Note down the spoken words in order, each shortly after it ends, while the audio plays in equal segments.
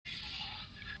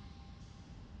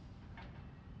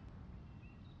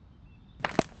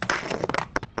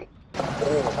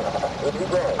А2.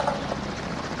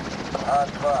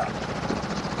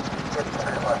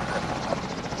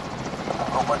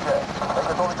 Группа Ч.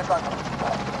 Приготовить камеру.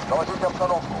 Доложите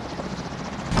обстановку.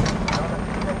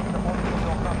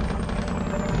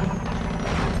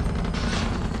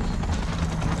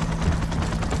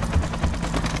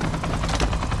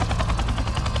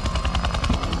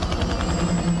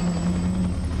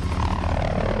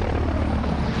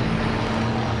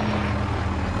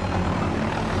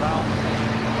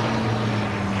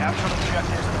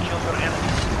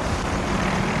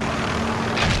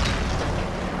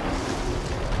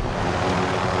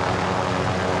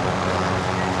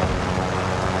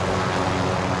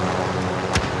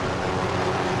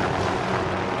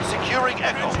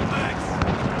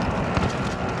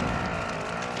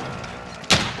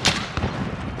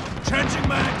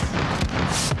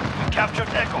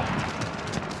 Captured Echo.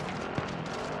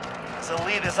 The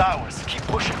lead is ours. Keep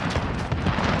pushing.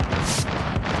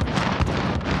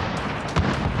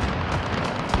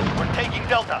 We're taking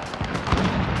Delta.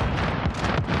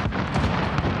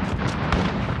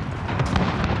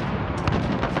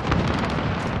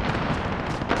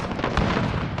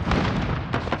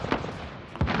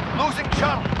 Losing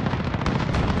Charlie.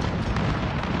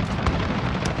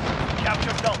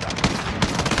 Captured Delta.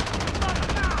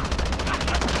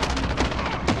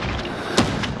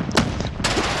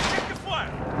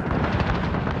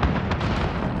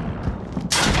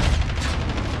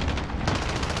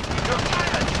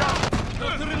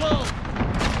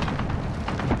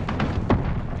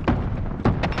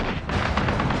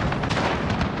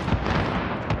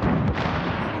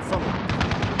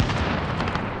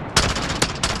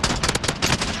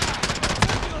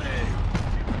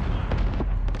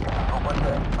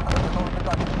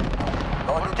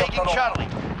 Charlie.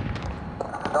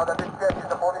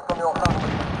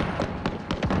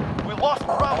 We lost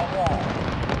Bravo.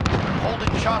 We're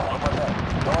holding Charlie.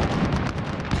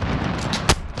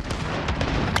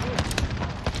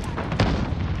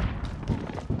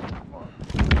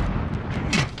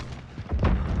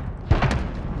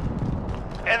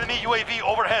 Enemy UAV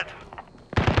overhead.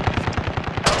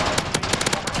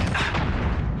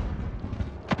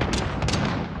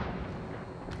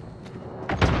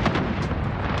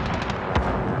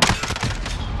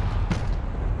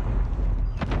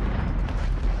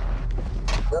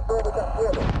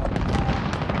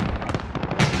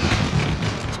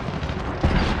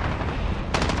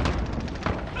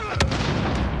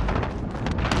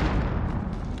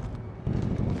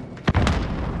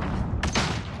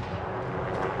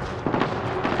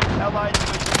 Allied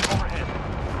UAV overhead.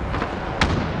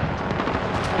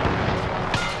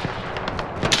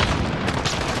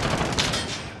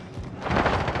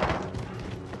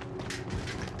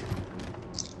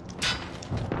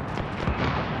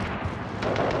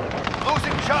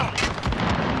 Losing Charlie.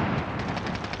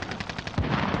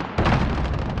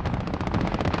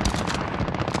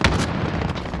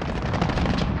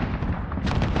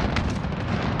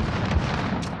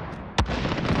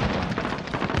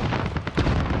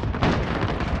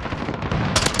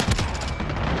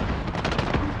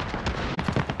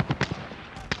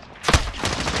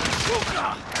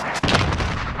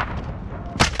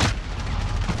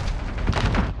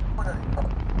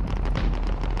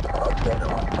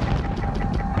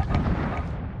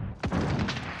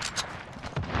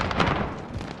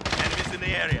 Enemies in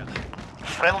the area.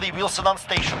 Friendly Wilson on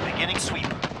station, beginning sweep.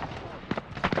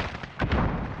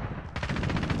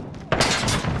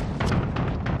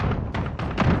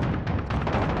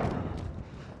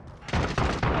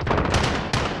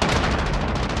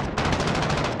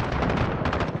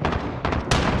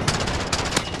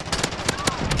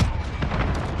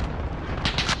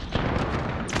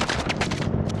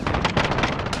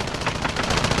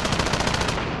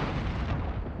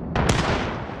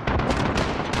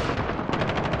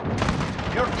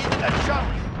 You're needed at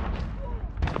Charlie.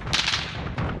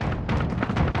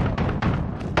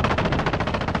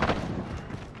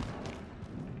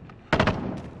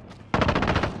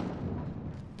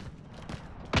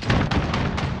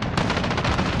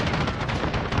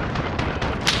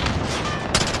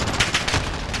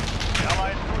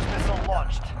 Allied cruise missile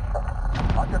launched.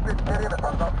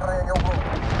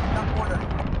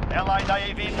 Allied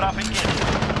IAV dropping in.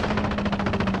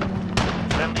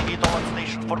 Friendly VTOL on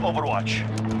station for Overwatch.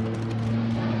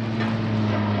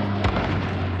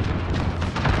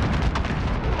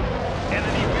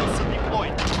 Enemy Wilson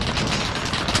deployed.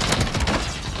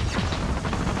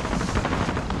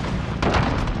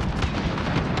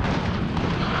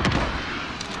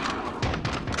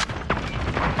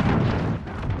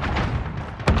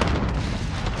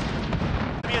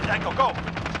 Me and Echo, go!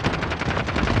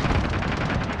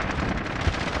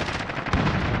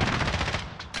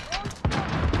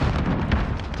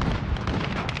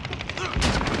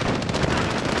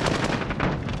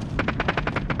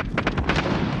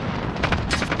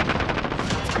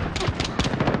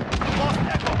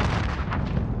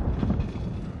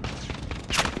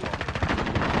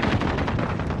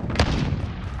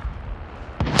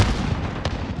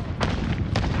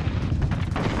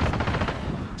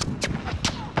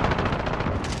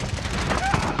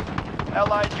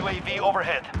 Allied UAV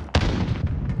overhead.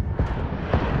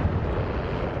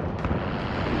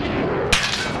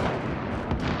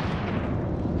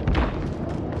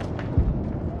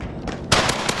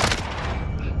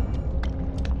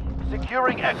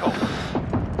 Securing Echo.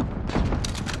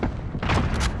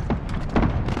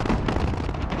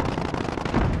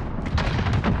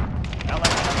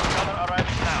 Allied gunner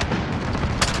arriving now.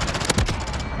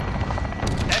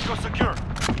 Echo secure.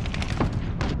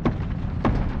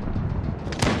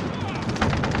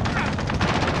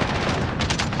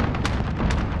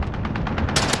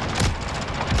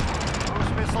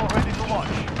 Cruise missile ready to launch.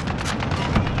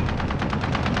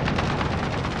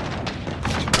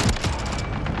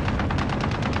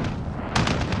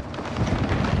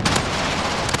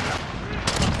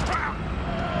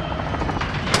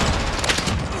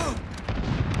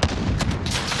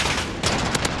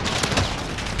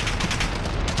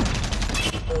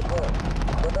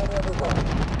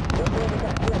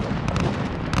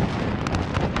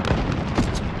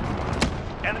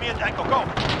 Enemy at Echo, go!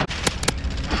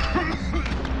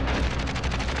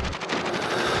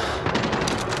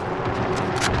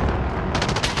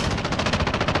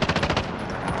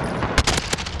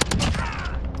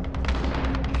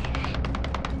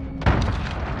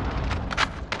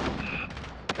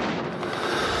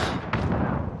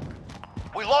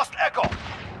 We lost Echo!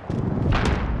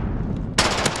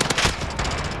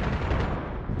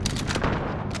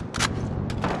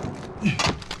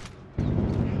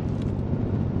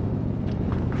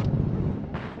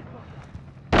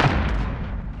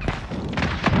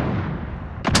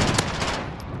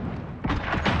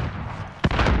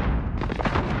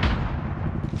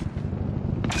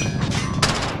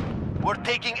 We're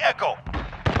taking Echo.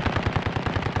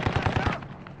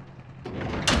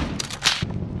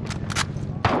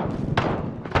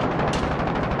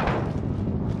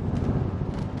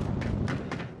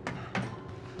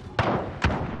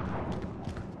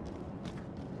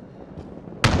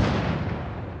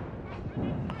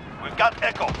 We've got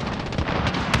Echo.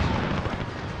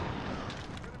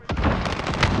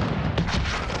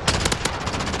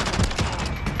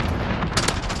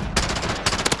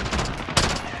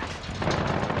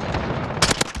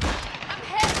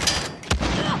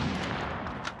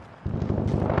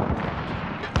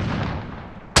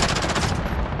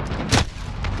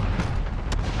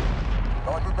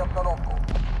 Доложите обстановку.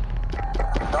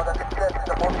 Надо фиксировать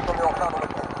дополнительную охрану в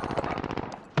эти.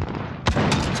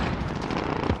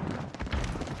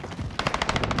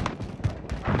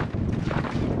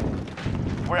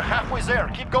 We're halfway there.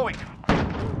 Keep going.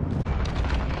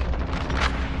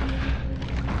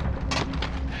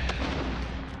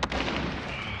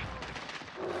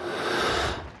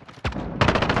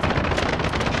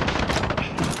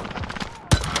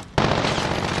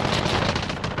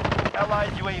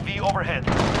 Allied UAV overhead.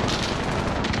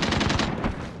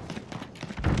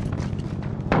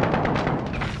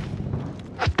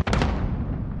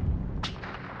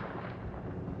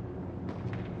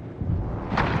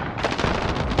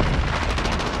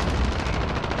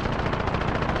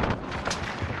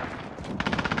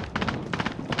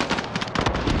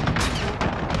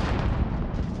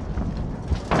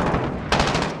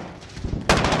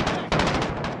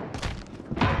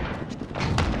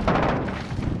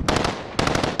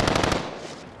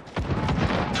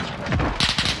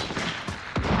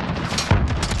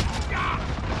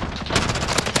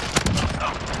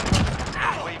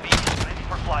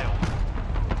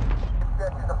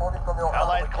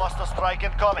 Allied cluster strike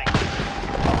incoming.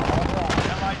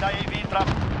 Allied IAV trap.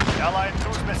 Allied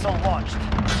cruise missile launched.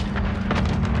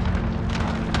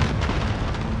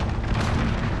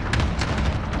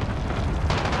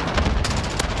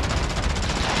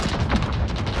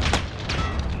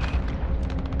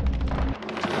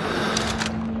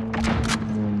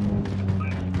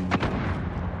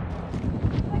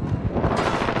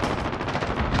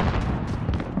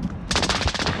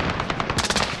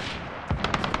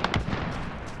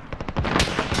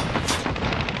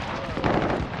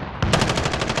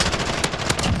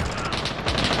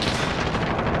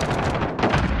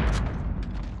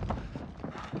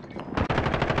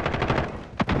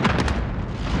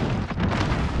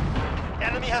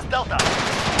 Enemy has Delta.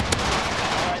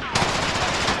 Allied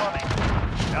coming.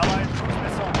 Allied cruise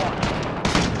missile launched.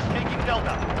 Taking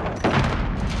Delta.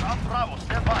 Up Bravo,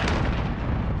 stand by.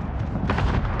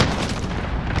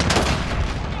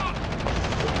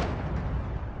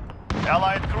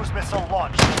 Allied cruise missile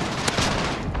launched.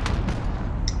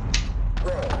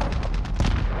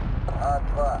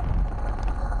 А2.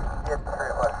 Нет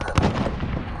прорыва.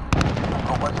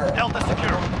 Delta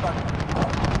secure.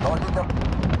 Доложите.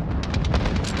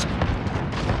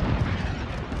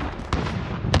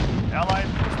 Allied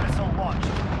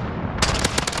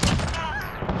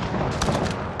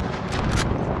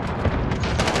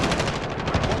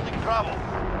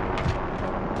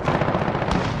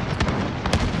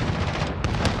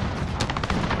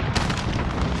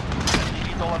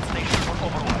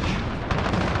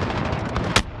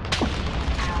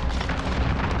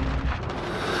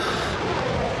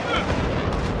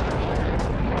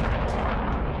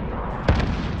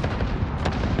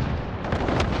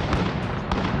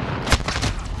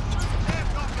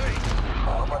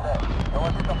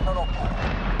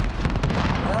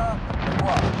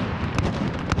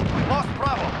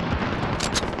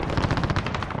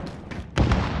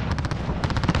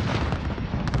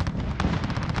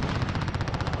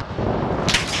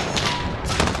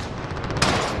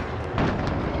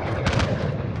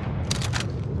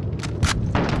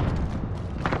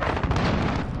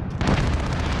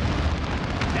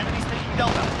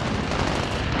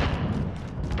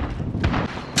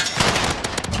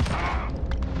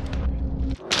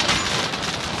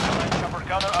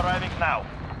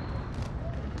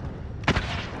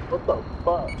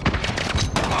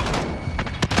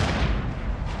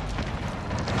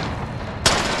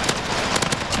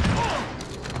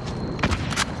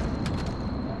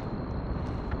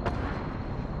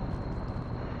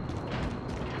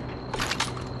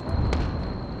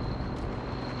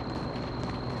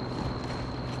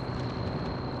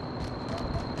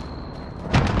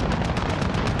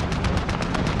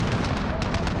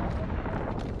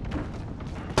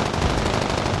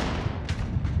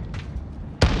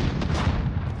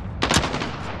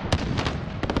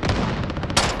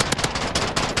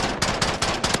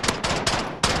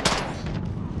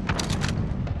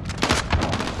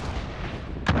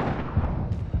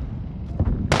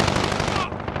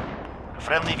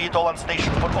Friendly VTOL on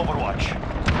station for overwatch.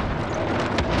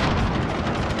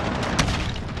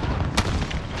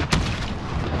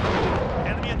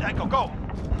 Enemy at Echo, go!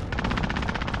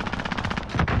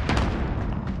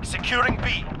 Securing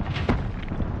B.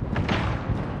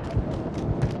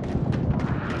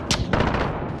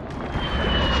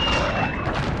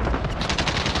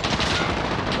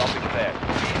 Dropping there.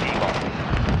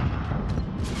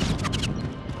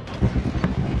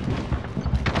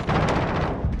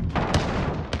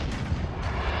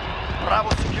 Bravo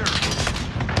secure.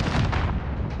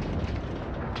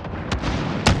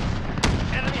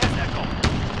 Enemy has Echo.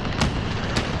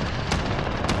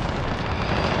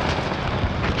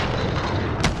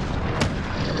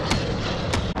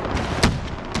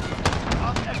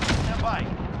 On Echo, stand by.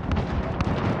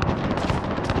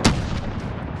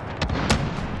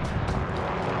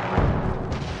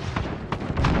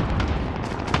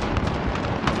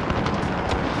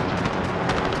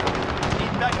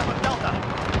 Need backup of Delta.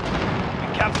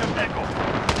 Captured Echo.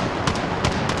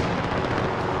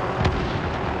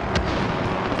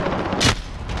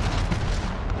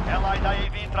 Allied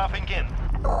IAV dropping in.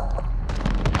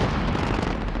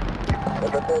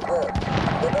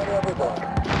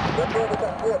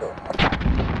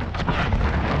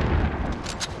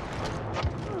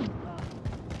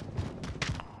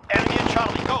 Enemy in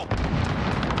Charlie, go!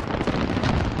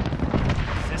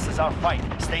 This is our fight.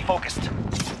 Stay focused. Securing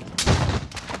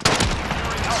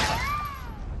Alpha.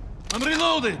 I'm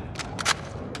reloading!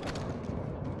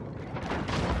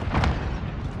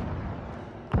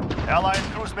 Allied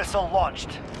cruise missile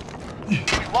launched. We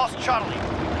lost Charlie.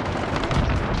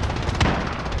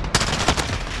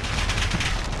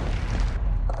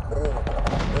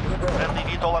 Friendly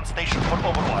VTOL on station for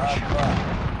overwatch.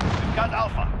 We've got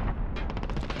Alpha.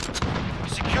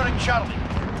 Securing Charlie.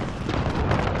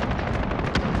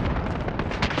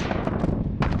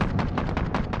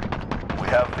 We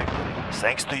have victory,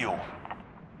 thanks to you.